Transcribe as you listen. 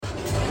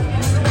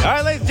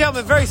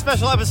gentlemen, very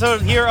special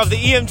episode here of the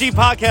EMG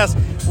podcast.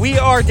 We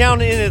are down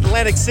in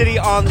Atlantic City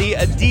on the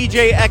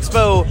DJ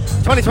Expo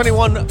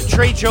 2021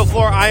 trade show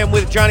floor. I am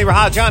with Jony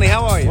Rahat. Johnny,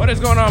 how are you? What is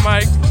going on,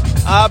 Mike?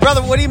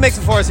 Brother, what are you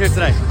mixing for us here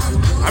today?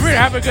 I'm here to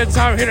have a good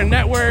time, here to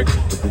network.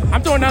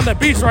 I'm throwing down the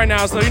beats right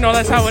now, so you know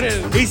that's how it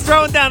is. He's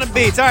throwing down the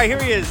beats. All right,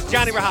 here he is,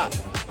 Jony Rahat.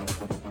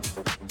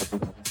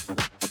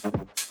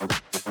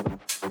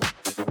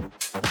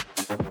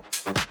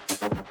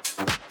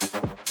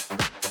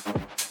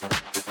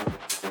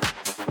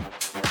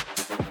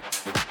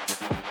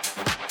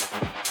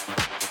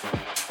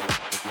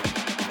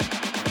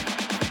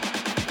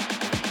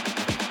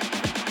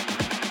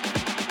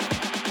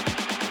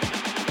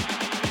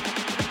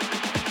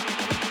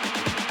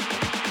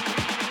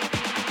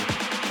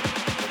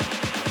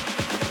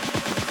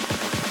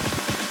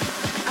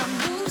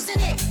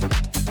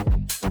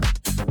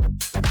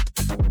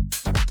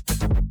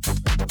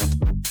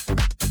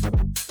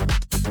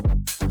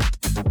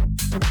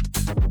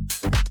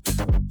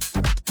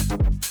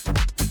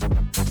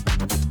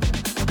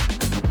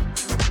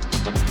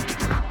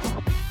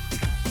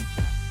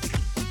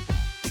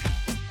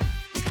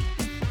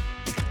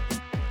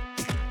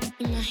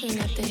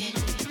 Imagínate,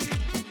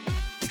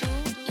 tú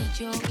y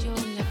yo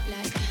en la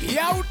playa.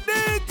 Yo,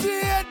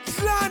 DJ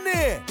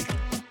Johnny!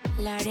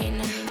 La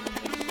arena,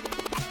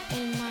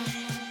 el mar,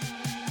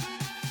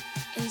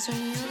 el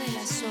sonido de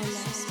las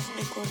olas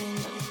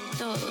recorriendo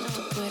todo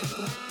tu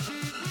cuerpo.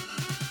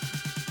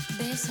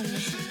 Bésame,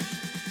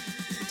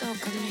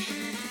 tócame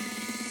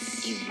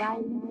y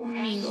baila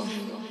conmigo.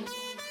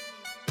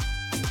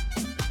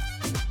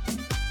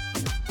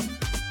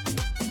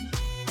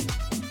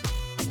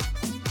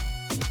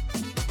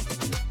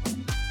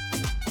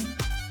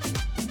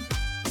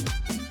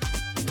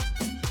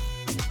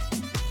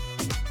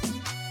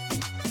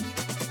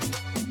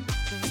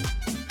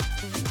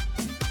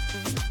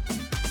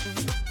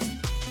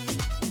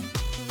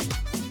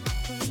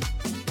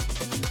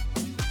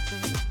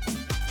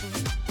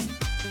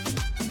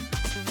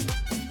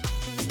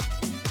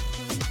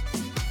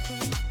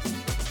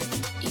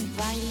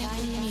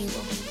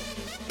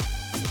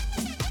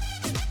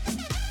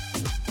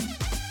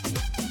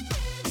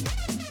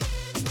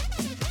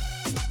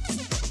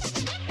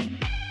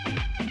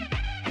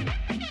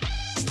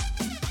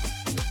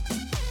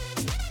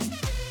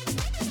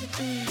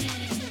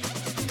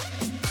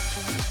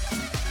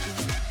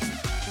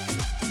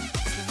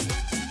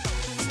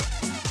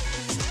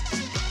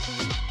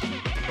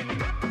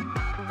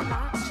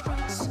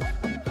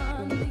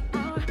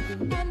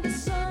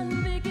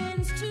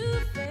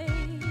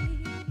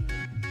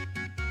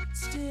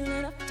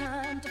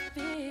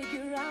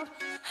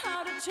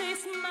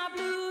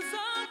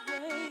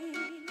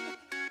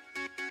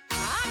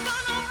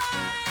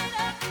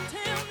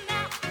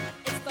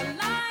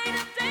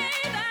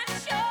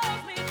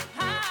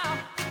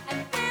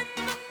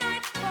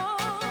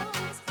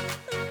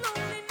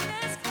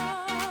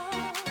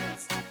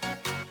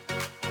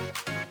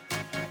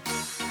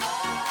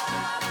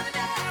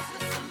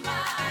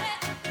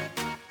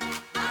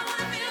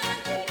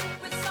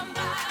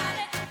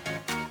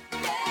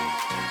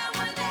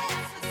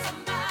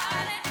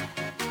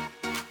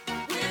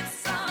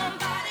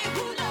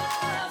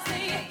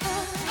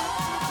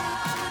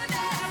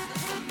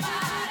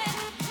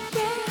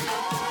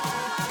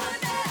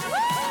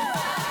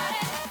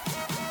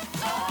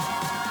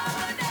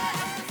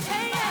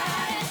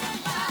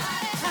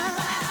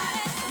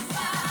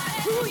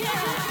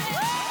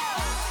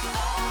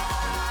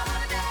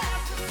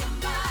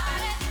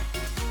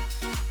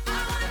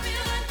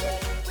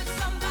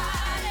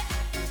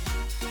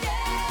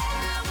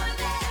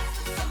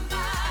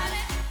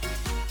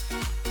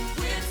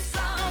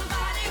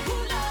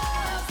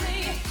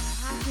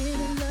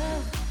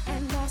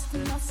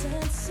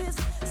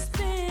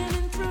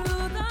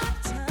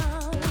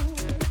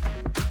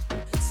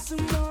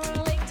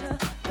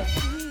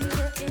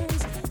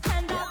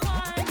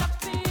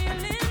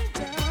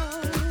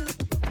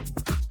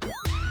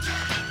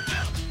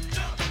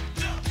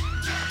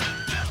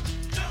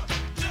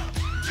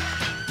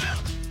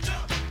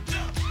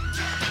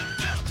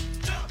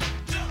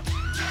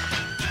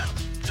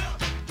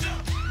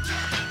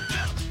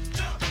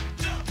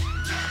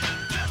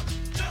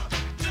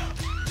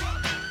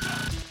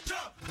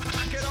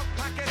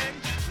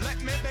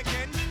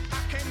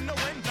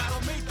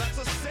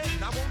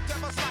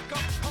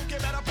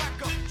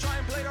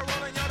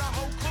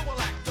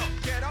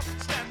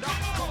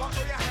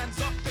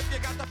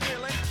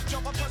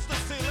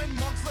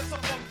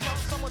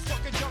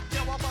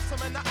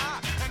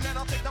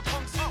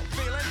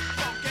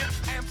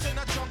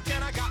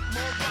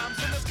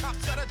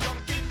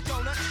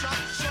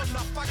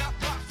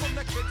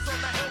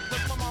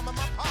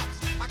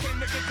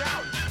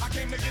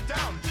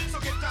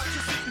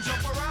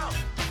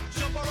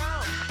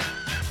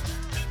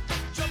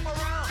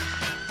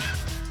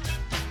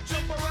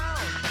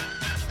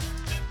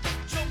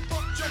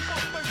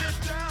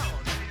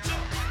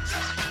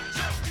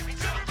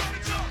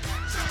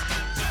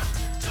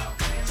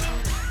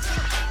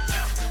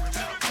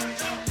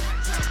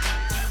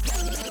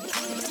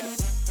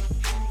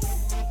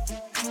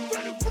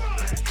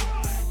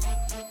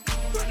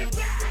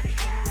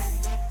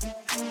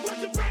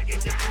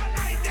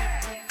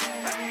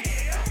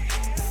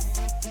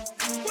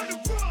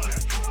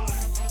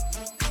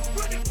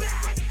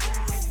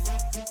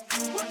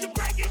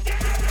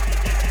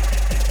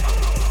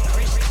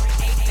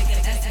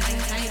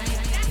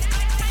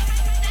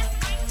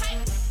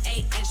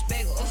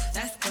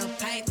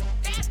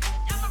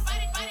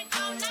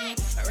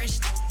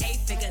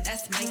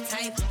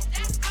 type.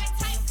 That's my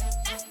type.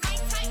 That's my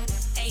type.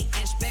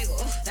 8-inch bagel,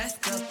 that's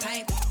the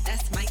pipe.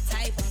 That's my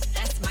type.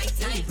 That's my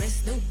type. New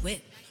wrist, new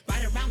whip,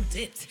 right around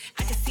dipped.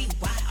 I can see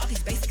why all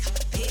these basic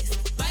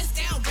pissed. Bust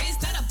down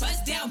wrist, not a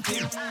bust down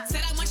bitch.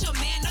 Said I want your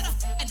man, not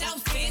a down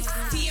fist.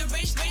 He a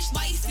rich,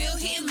 why he still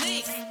hitting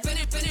licks?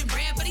 Spinning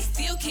red, but he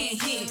still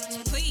can't hit.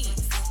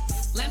 Please,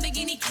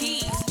 Lamborghini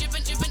keys,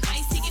 drippin'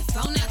 ice, he get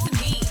flown out to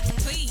me.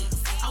 Please,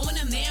 I want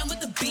a man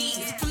with the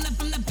beats. From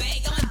the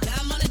bag, I'm a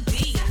dime on a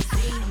D.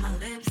 See on my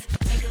lips,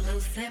 take a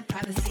little sip,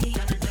 privacy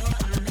on the door,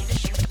 I'ma make the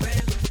shit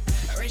rip.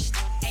 Rich,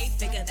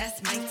 8-figure,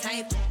 that's my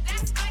type.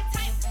 That's my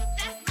type.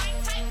 That's my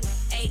type.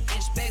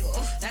 8-inch bagel,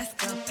 that's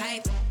the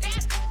pipe.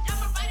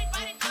 I'ma ride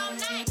it all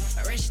night.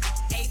 Rich,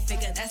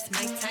 8-figure, that's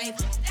my type.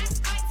 That's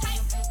my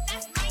type.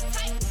 That's my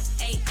type.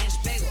 8-inch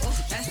bagel,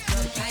 that's the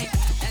pipe.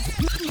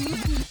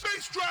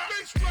 Bass drop.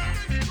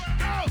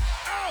 Out.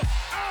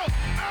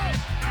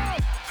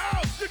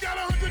 You got a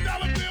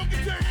 $100 bill,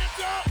 get your hands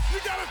up. You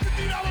got a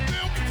 $50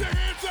 bill, get your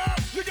hands up.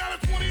 You got a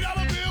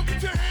 $20 bill,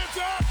 get your hands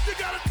up. You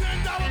got a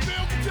 $10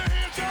 bill, get your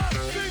hands up.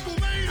 Single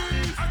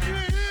ladies, I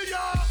can't hear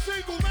y'all.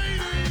 Single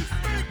ladies,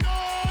 make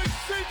noise.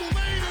 Single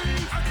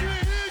ladies, I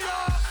can't hear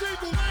y'all.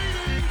 Single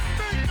ladies,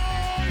 make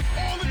noise.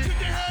 All the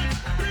chicken heads,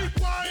 be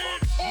quiet.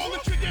 All the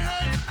chicken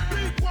heads,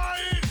 be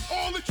quiet.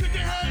 All the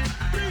chicken heads,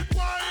 be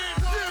quiet.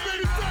 Yeah,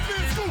 baby, stop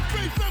this. Go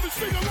face 7,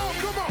 sing along,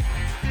 come on.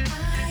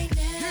 I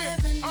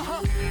never knew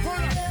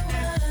there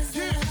was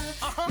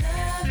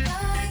love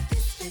like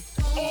this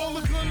before. All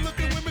the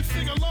good-looking women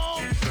sing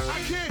along. I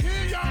can't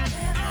hear y'all.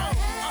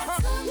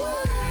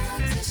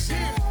 Someone to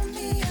show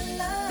me a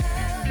love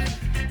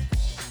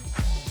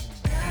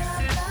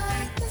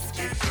like this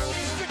before.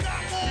 You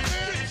got more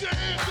men, get your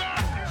hands up.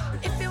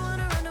 If you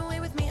wanna run away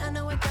with me, I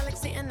know a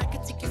galaxy and I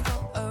can take you for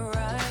a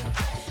ride.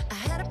 I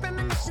had a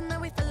premonition that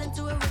we fell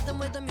into a rhythm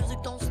where the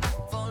music don't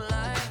stop for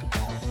life.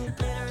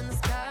 Glitter in the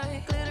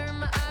sky, glitter in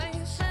my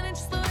eyes, shining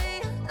just the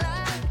way you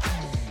like.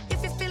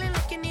 If you're feeling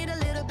like you need a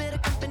little bit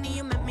of company,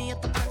 you met me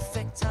at the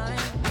perfect time.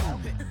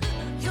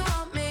 You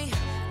want me,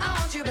 I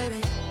want you,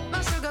 baby.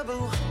 My sugar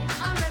boo,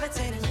 I'm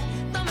levitating.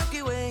 The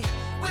Milky Way,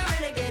 we're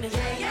renegading.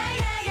 Yeah.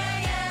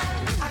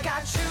 I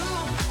got you,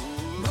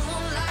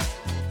 moonlight.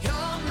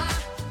 You're my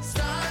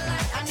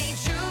starlight. I need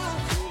you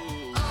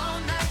all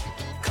night.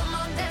 Come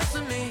on, dance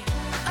with me.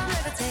 I'm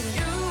levitating.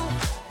 You,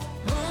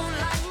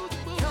 moonlight.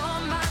 You're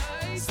my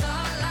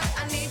starlight.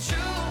 I need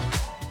you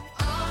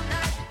all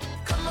night.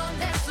 Come on,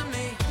 dance with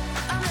me.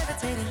 I'm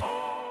levitating.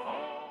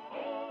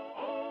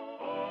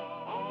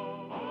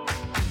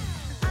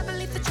 I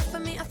believe that you're for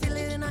me. I feel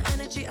it in our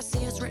energy. I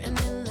see it's written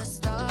in the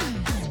stars.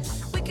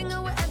 We can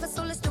go wherever,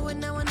 so let's do it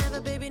now or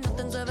never, baby.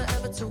 Nothing's ever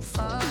too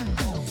far.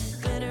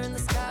 Glitter in the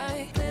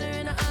sky, glitter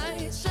in our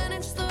eyes,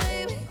 shining just the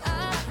way we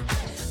are.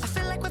 I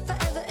feel like we're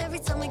forever every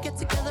time we get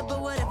together, but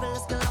whatever,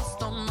 let's get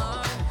lost on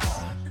Mars.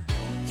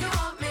 You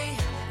want me,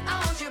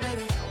 I want you,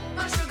 baby.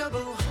 My sugar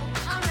boo,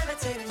 I'm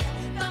levitating.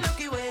 The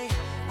Milky Way,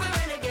 we're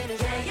renegading.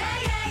 Yeah.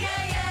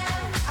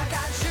 I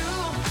got you,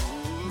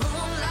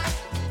 moonlight.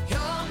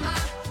 You're my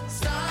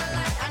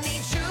starlight. I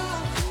need you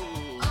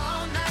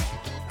all night.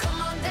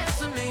 Come on, dance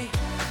with me.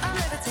 I'm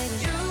levitating.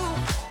 You,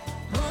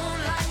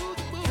 moonlight.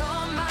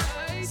 You're my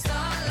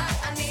starlight.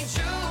 I need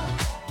you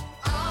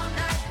all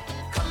night.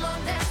 Come on,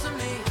 dance with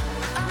me.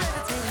 I'm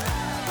levitating.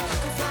 You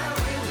can fly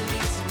away with me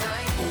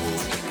tonight.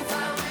 You can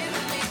fly away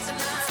with me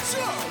tonight.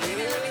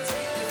 Baby, let me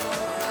take you for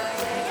a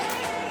ride.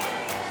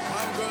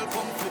 My girl,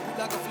 come flip it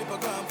like a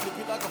flippergram, flip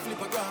it like a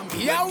flippergram.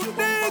 Yo,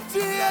 DJ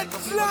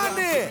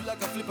Johnny. Flip it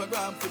like a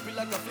flippergram, flip it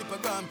like a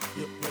flippergram.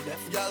 You ready?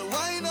 Girl,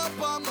 wind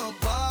up on my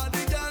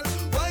body, girl.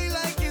 Why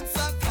like it's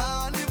a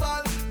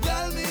carnival?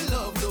 Girl, me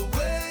love the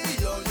way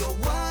you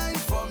wine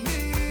for me.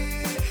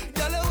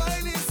 Girl, your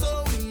wine is so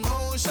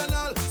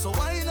emotional. So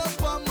wind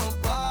up on my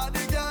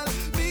body, girl.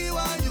 Me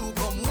while you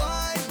come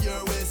wine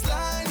your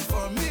waistline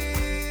for me.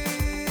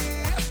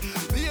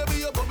 Baby,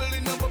 you're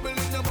bubbling,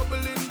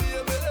 baby.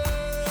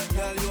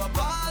 Girl, you a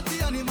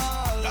party animal.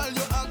 Girl,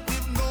 you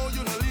active, no,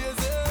 you no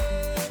lazy.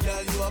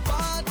 Girl, you a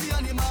party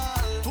animal.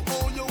 To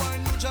all you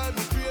wine, you drive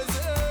me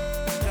crazy.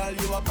 Girl,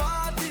 you a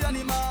party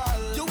animal.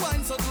 You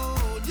wine so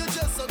good, you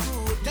just so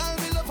good. Girl,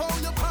 me love how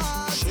you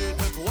party. She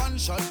take 1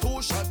 shot,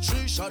 2 shot,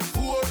 3 shot,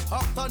 4.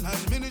 After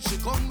 9 minutes, she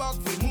come back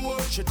for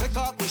more. She take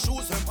off the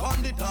shoes and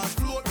pound it on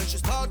floor. Then she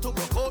start to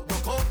broke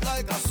out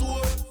like a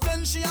sword.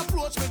 Then she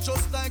approach me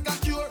just like a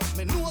cure.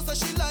 Me know that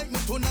she like me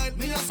tonight,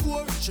 me a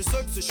score. She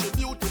sexy, she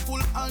beautiful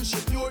and she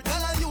pure.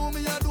 Tell her you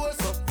me adore,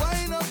 so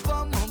wind up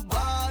on my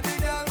body,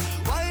 girl.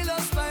 Wind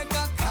us like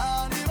a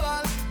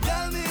carnival.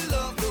 Girl, me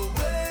love the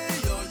way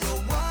you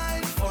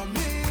wine for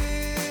me.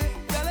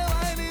 Girl, your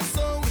wine is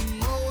so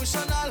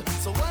emotional.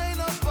 So wind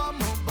up on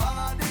my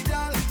body,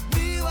 girl.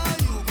 Me while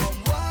you come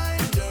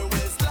wine your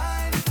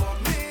waistline for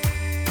me.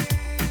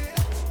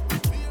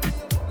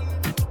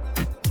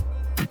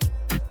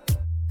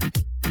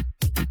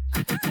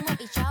 Tú me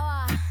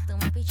pichabas,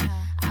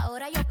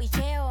 ahora yo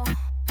picheo.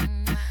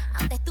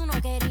 Antes tú no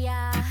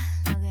querías,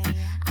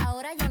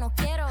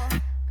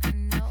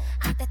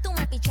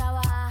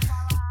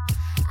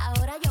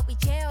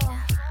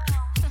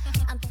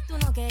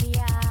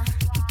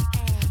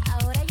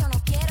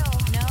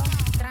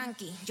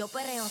 Yo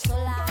perreo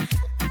sola.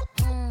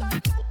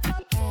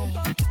 Ey.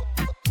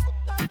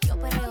 Yo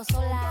perreo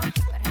sola.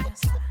 Perreo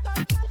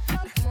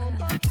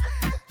sola.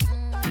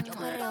 Yo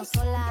perreo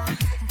sola.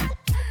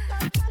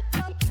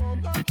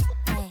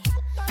 Ey.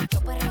 Yo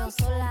perreo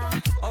sola.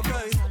 Ok,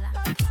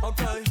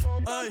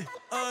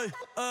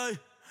 ey.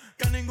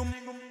 Que ningún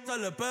se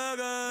le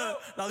pegue.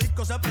 La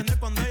disco se prende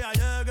cuando ella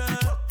llegue.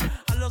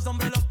 A los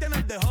hombres los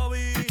tienes de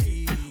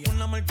hobby.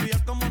 Una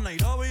malcria como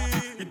Nairobi.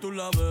 Y tú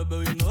la ves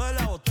bebiendo de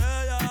la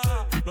botella.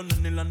 Los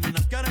nenes y las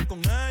nenas quieren con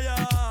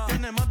ella.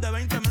 Tiene más de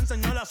 20, me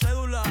enseñó la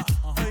cédula.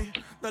 Ey,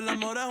 del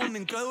amor es una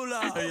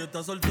incrédula. Ella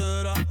está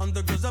soltera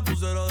antes que se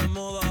pusiera de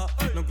moda.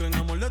 No creen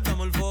amor, le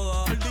damos el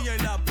foda. El DJ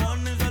la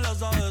pone y se la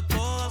sabe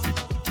todas.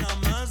 Una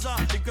mesa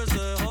y que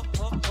se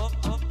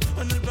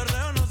en el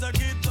perreo no se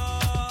quita.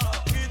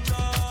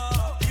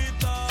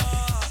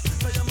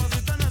 Ella más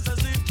si te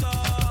necesita.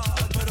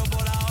 Pero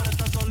por ahora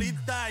está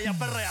solita. Ella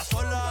perrea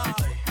sola.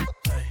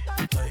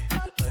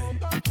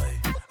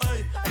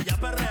 Ella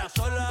perrea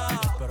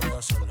sola.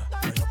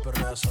 Ella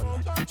perrea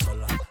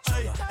sola.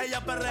 Ella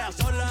perrea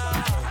sola.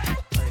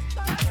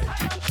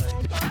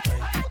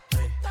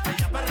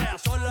 Ella perrea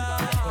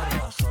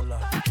sola.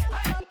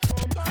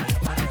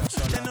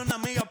 Tiene una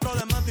amiga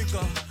problemática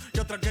y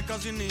otra que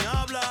casi ni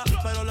habla,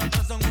 pero las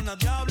tres son una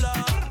diabla.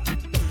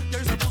 Y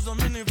ahí se puso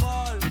mini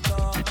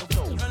falta.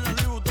 En la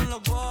Louis en la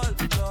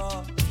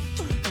cuarta.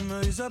 Y me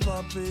dice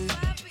papi,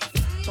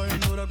 estoy bien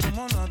dura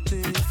como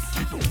Nati.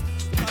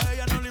 A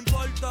ella no le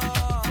importa,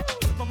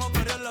 como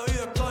querer la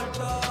vida es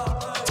corta.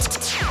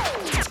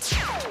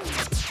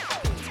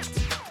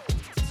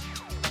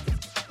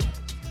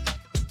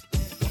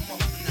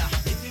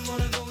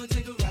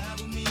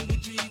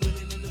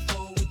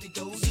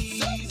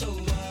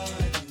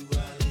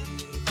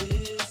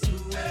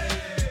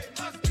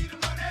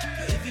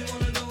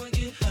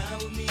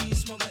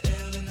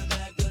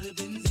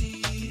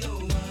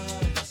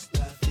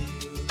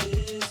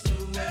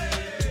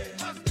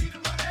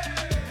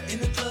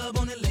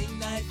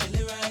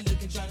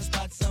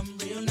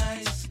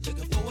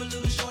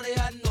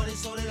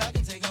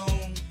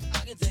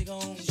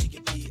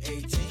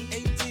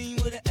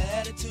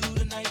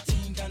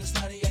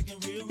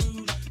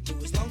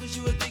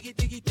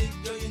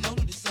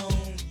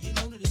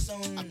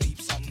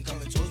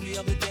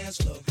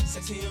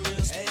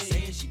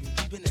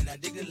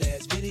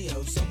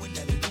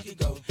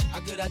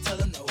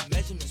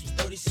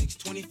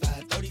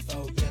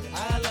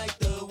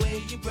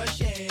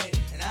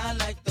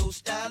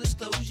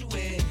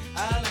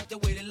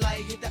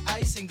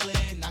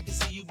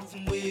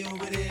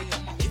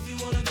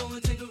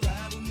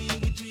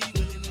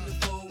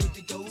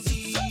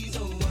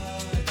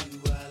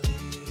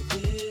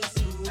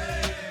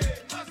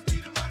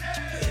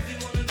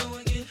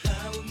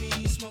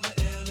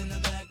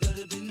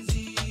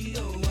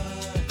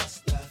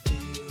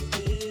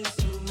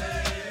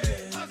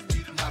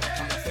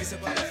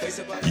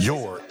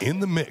 You're in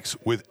the mix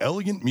with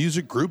Elegant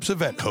Music Group's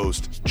event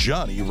host,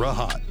 Jony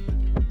Rahat.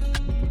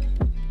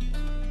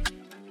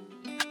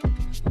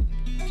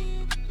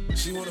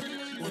 She wanna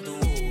with the woo.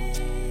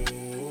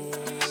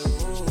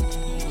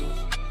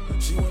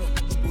 She wanna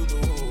with the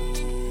woo.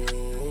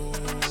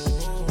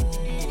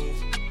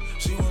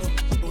 She wanna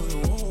with the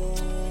woo.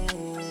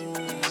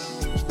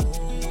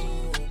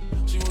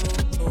 She wanna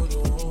with the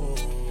woo.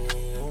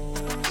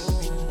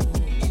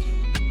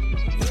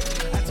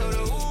 I told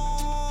her, ooh,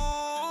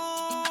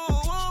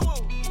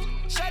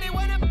 shawty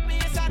wanna put me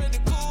inside of the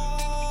cool.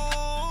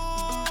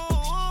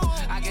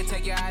 I can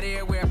take you out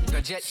everywhere,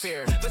 a jet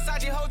fare.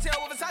 Versace hotel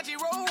with Versace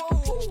roll.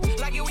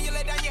 Like it when you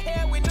let down your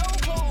hair with no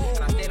clothes.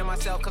 And I say to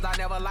myself, cause I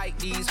never like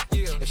these.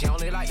 Yeah. If she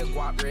only like the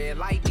guap red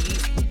like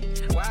these.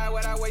 Why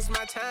would I waste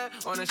my time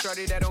on a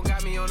shorty that don't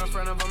got me on the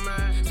front of her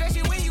mind?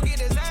 Especially when you get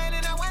designed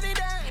and I want it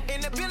done.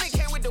 And the building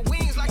came with the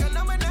wings like a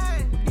number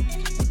 9.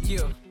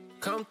 Yeah,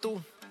 come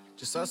through,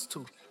 just us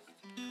two.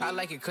 I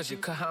like it cause you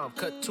cut how I'm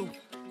cut too.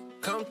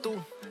 Come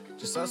through,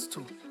 just us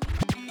two.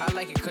 I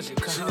like it cause you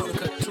cut how I'm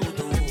cut too.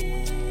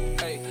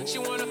 Hey, she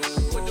wanna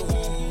with the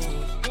woo.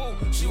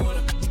 She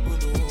wanna with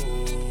the woo.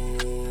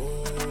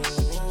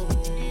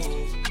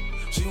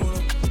 She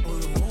wanna with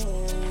the woo.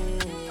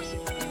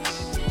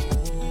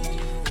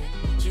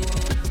 She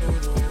wanna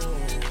with the woo.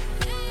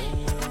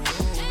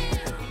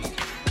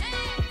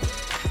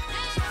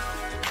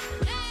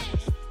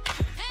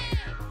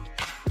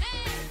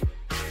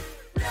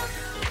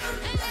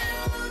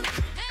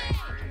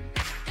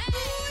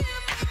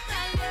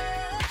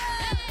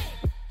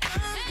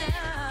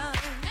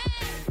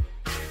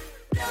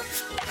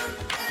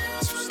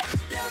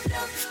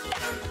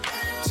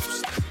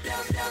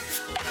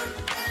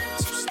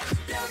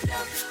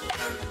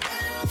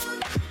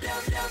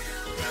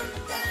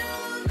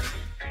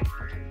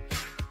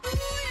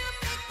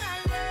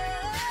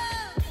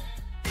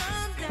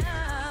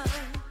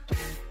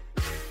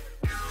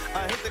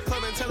 I hit the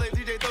club and tell a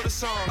DJ throw the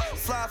song.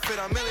 Fly fit,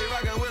 I'm Millie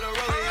rockin' with a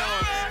rollie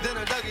on.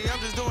 Dinner Dougie, I'm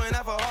just doing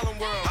that for Harlem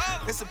World.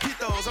 It's a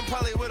Pitos, I'm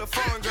probably with a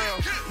foreign girl.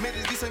 Made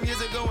this beat some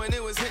years ago and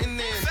it was hitting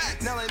in.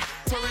 Now like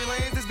Tory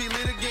Lanez, this be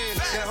lit again.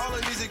 That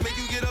Harlem music make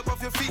you get up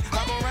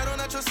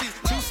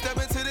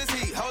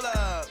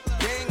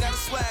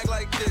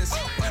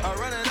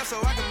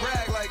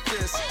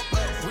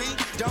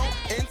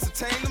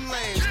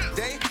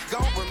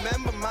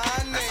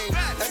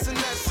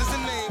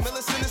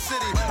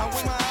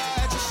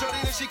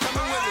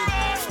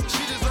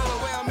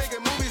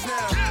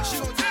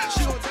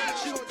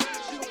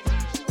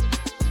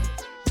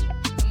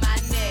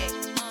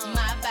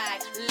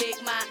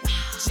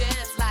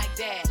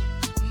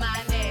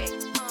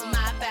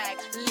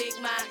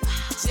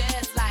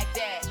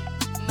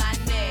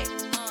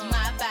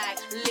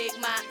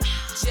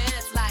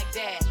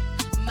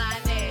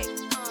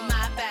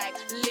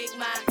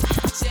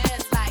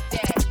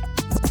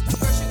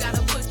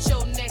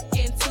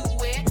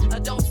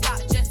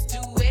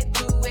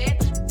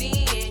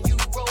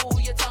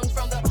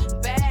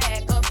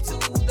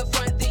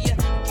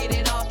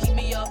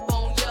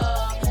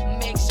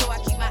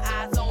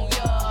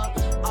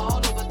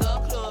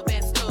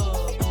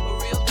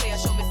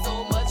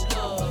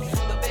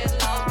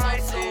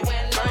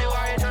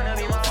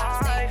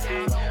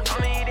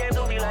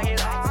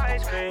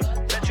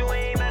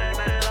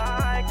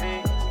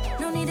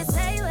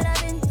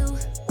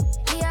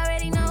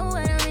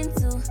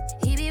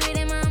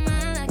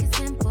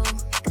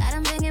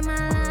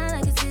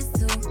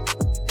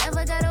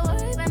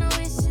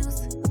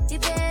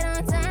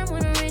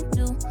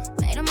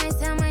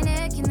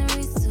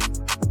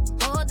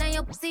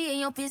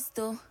your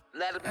pistol.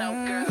 Let him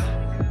know, girl.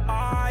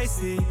 I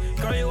see,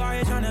 girl, you out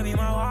here tryna be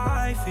my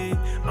wifey.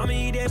 I'ma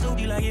eat that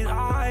booty like it's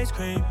ice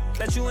cream.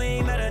 Bet you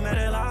ain't mad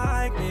at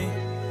like me.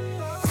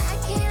 I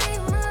can't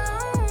leave him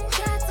alone.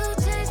 Try to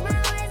change my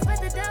ways,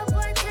 but the dope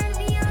boy turned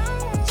me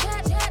on.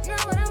 Trap, know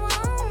what I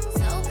want.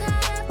 So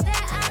caught up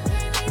that I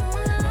can't leave him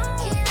alone.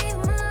 Can't leave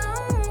him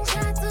alone.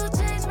 Try to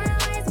change my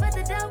ways, but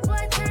the dope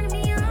boy turned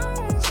me on.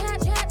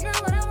 Trap, know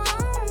what I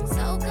want.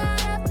 So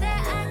caught up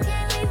that I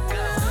can't leave him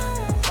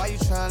alone. Why you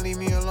tryna leave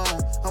me alone?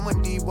 I'm a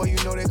D-boy,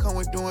 you know that come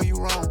with doing you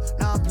wrong.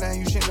 Now I'm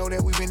playing, you should know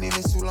that we've been in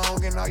this too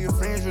long. And all your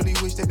friends really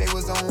wish that they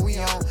was on, we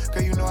on.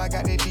 Girl, you know I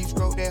got that deep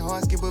stroke, that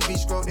hard skip a beach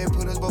stroke, that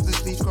put us both to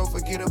sleep stroke.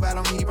 Forget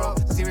about them, he bro.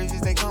 Serious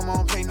as they come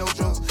on, play no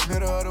jokes.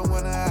 Middle of the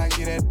winter, I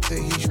get at the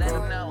heat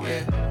stroke.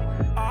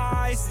 Yeah.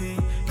 I see,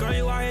 girl,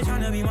 you out here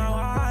tryna be my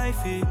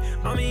wifey.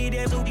 I'ma eat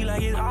that booty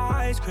like it's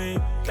ice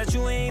cream. Bet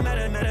you ain't mad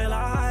at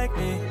like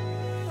me.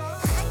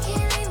 I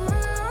can't leave him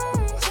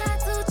alone. Try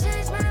to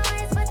change my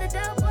ways, but the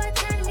dope boy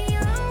turned me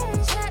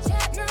on. Trap,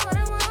 know what I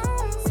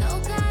want. So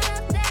caught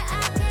up that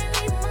I can't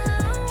leave him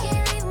alone.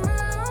 Can't leave him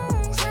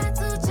alone. Try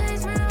to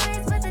change my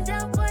ways, but the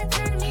dope boy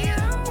turned me on.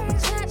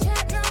 Trap,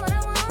 know what I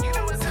want. You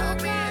know what So time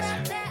caught it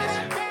up is. that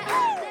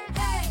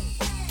hey,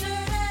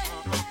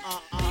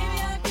 baby,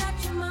 I got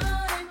your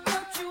money,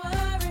 don't you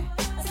worry.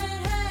 I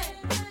said, hey,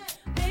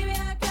 baby,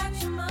 I got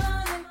your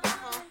money.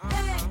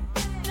 Hey,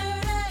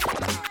 baby, I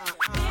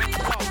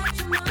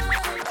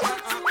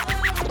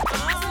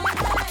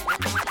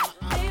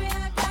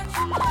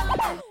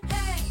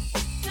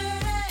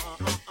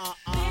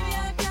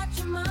got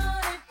your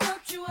money,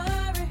 don't you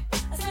worry.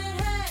 I said,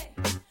 hey,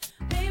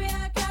 baby,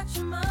 I got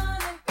your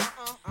money.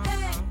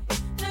 Hey,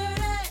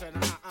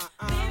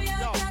 baby, I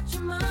got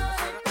your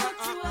money, don't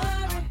you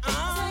worry. I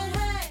said,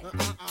 hey,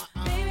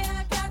 baby,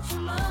 I got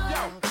your money.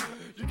 Yo,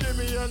 you give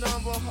me your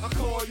number, I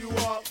call you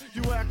up.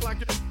 You act like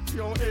you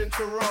don't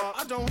interrupt.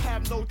 I don't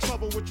have no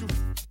trouble with you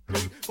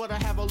me, but I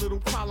have a little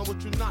problem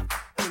with you not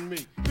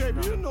me.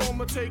 Baby, you know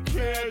I'ma take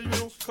care of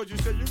you, cause you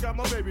said you got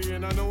my baby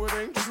and I know it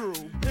ain't true.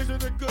 Is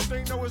it a good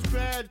thing? No, it's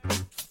bad.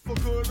 For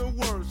good or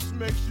worse,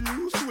 makes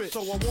you switch.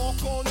 So I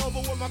walk on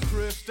over with my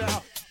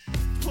crystal.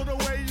 Put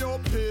away your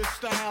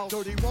pistol.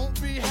 Dirty won't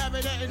be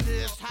having it in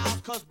this house,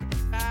 cause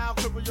I'll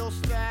cripple your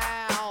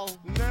style.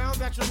 Now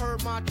that you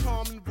heard my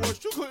charming voice,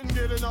 you couldn't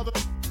get another.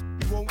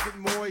 You won't get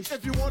moist.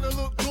 If you wanna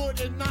look good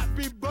and not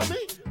be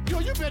bummy, yo,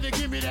 you better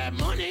give me that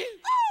money.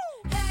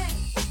 Hey,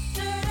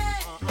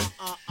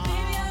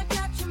 baby, I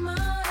got your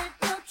money,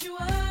 don't you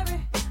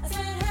worry. I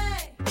said,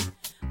 hey,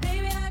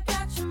 baby, I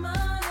got your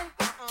money.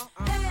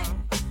 Hey,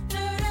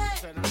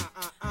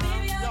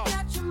 baby, I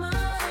got your money,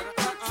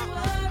 don't you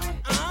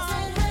worry. I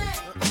said, hey,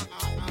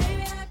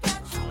 baby, I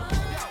got your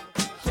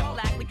money. Y'all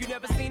act like you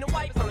never seen a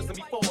white person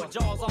before.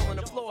 Jaws all on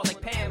the floor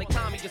like Pam and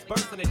Tommy just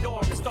burst in the door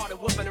and started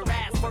whooping her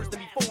ass first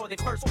and before they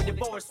first were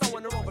divorced,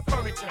 sewing her over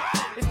furniture.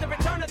 It's the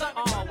return of the.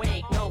 Oh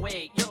wait, no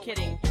wait, you're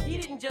kidding. He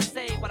didn't just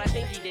say what I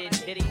think he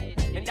did he?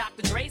 And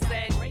Dr. Dre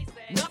said,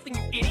 nothing,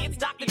 you idiots.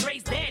 Dr.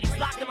 Dre's dead. He's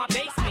locked in my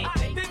basement.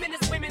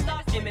 Feminist women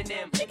love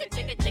Eminem.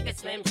 Chicka,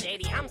 Slim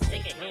Shady. I'm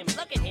sick of him.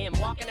 Look at him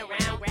walking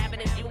around, grabbing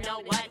his you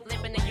know what,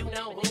 flipping the you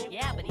know who.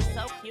 Yeah, but he's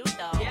so cute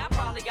though. Yeah, I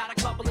probably got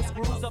a couple of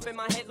screws up in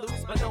my head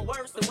loose, but no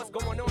worse than what's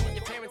going on in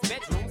your parents'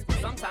 bedrooms.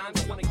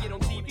 Sometimes I wanna get on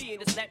TV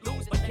and just let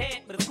loose, but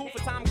can't. But it's cool for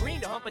Tom Green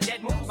to hump a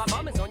dead moose. My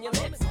bum is on your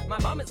lips. My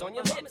bum is on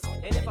your lips.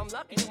 And if I'm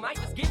lucky, you might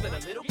just give it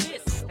a little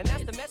kiss. And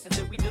that's the message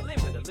that we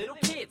deliver to little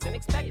kids and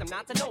expect them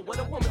not to know what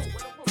a woman's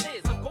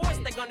is. Of course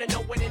they're gonna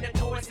know what in the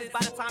chorus is. By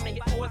the time they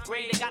hit 4th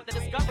grade, they got the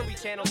Discovery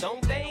Channel,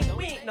 don't they?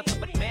 We ain't nothing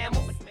but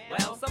mammals.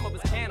 Well, some of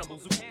us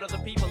cannibals who keep other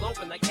people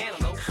open like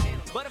antelopes.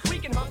 But if we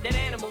can hunt dead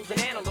animals and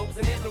antelopes,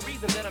 then there's no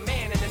reason that a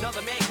man and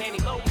another man can't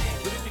elope.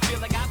 But if you feel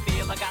like I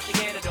feel, I got the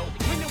antidote.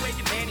 When you wave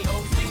your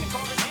pantyhose, sing the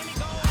chorus and he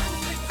goes. I'm the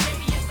Slim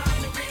Shady, yes, I'm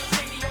the real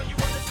Shady. All you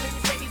other Slim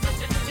Shadys are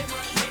just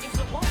imitating.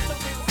 So won't the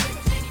real Slim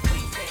Shady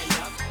please stand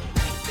up?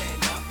 Please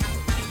stand up.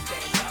 Please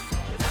stand up.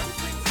 'Cause I'm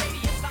Slim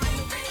Shady, yes, I'm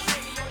the real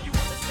Shady. All you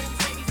other Slim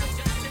Shadys are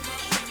just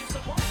imitating. So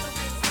won't the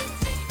real Slim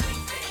Shady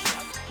please stand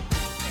up?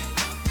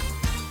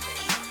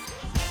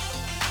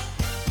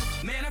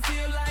 Man, I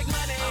feel like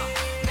money.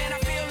 Man, I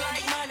feel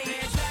like money. They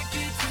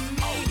attracted to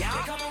me. Oh, yeah.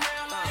 They come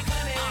around like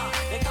honey.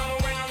 They come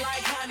around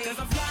like honey. 'Cause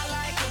I fly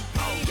like a bee.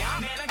 Oh, yeah.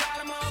 Man, I got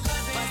 'em all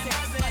buzzing. Buzzing,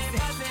 buzzing,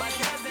 buzzing. Like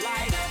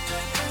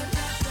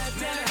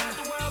man, I got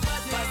the world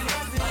buzzing.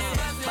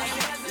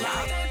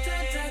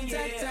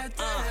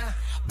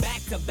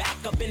 Back to back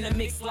up in the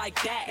mix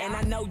like that. And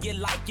I know you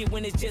like it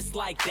when it's just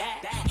like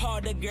that.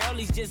 Harder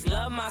girlies just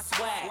love my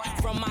swag.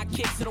 From my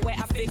kicks to the way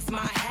I fix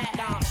my hat.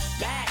 I'm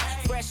back,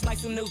 fresh like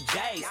some new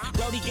J's.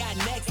 Brody got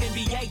next,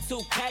 NBA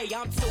 2K,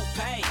 I'm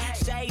 2K.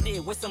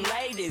 Shaded with some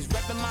ladies,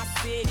 reppin' my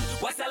city.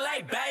 West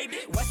LA,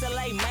 baby. West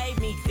LA made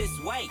me this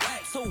way.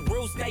 2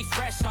 rules, stay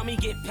fresh, homie,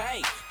 get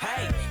paid.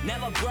 Hey,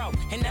 never broke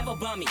and never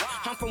bummy.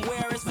 I'm from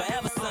where it's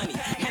forever sunny.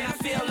 And I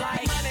feel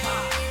like money.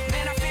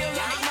 Man, I feel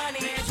like money.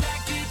 They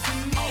attracted to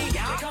me. Oh,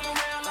 yeah. They come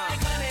around like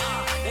honey.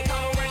 They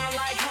come around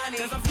like honey.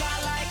 'Cause I fly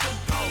like a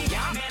bee. Oh,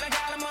 yeah. Man, I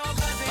got 'em all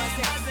buzzing.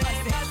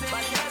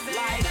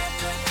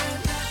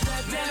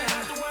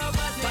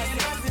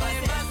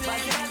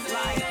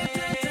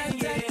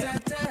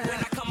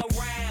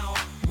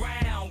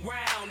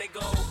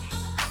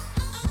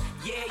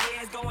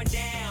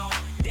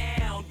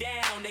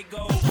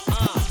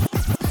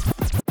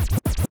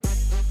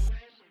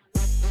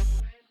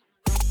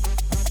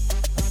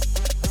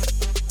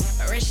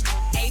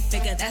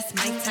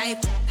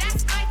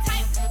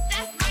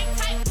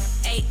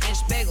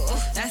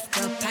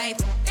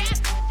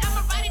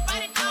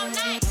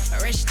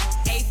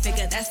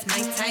 that's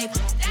my type.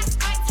 That's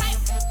my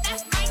type,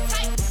 that's my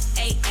type.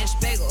 8-inch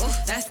bagel,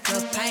 that's the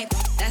pipe.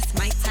 That's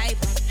my type,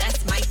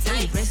 that's my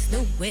type. New wrist,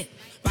 new whip,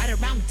 right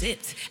around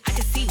dipped. I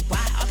can see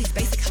why all these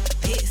basic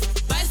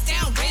pissed. Bust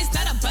down wrist,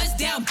 not a bust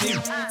down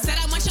bitch. Said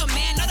I want your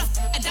man, not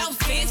I don't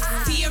fist.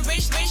 See a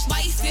rich, why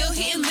he still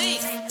hitting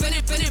licks?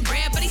 Feeling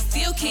bread, but he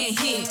still can't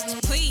hit.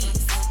 Please,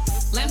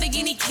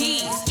 Lamborghini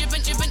keys,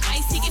 drippin'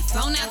 ice, he get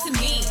flown out to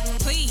me.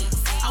 Please,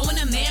 I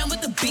want a man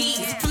with the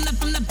bees. From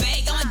the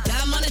bag, I'm a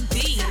dime on a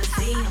D.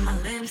 See on my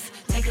lips,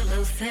 take a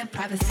little sip.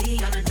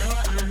 Privacy on the door,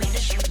 I'ma make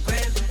the shit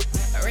grip.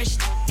 A rich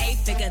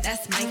 8-figure,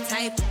 that's my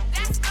type.